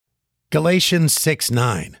Galatians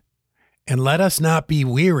 6:9. And let us not be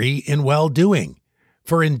weary in well-doing,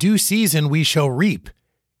 for in due season we shall reap,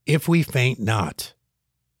 if we faint not.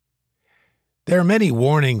 There are many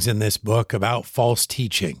warnings in this book about false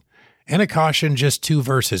teaching, and a caution just 2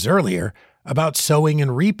 verses earlier about sowing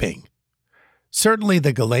and reaping. Certainly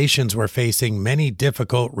the Galatians were facing many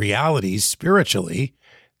difficult realities spiritually.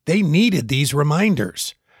 They needed these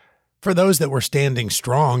reminders. For those that were standing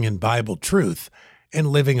strong in Bible truth and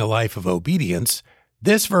living a life of obedience,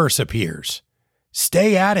 this verse appears.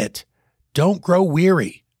 Stay at it. Don't grow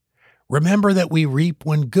weary. Remember that we reap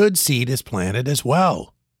when good seed is planted as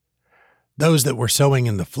well. Those that were sowing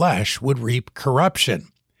in the flesh would reap corruption,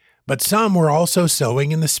 but some were also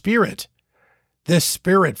sowing in the Spirit. This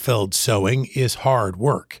Spirit-filled sowing is hard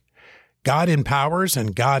work. God empowers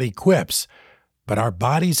and God equips, but our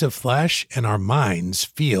bodies of flesh and our minds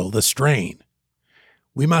feel the strain.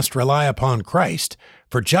 We must rely upon Christ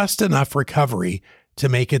for just enough recovery to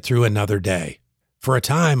make it through another day, for a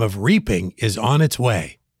time of reaping is on its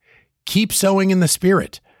way. Keep sowing in the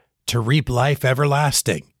Spirit to reap life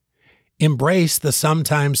everlasting. Embrace the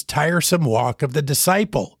sometimes tiresome walk of the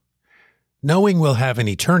disciple, knowing we'll have an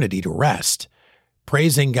eternity to rest,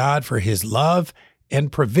 praising God for His love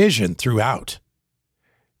and provision throughout.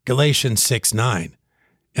 Galatians 6:9.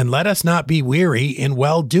 And let us not be weary in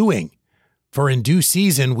well-doing, for in due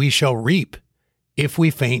season we shall reap, if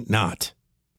we faint not.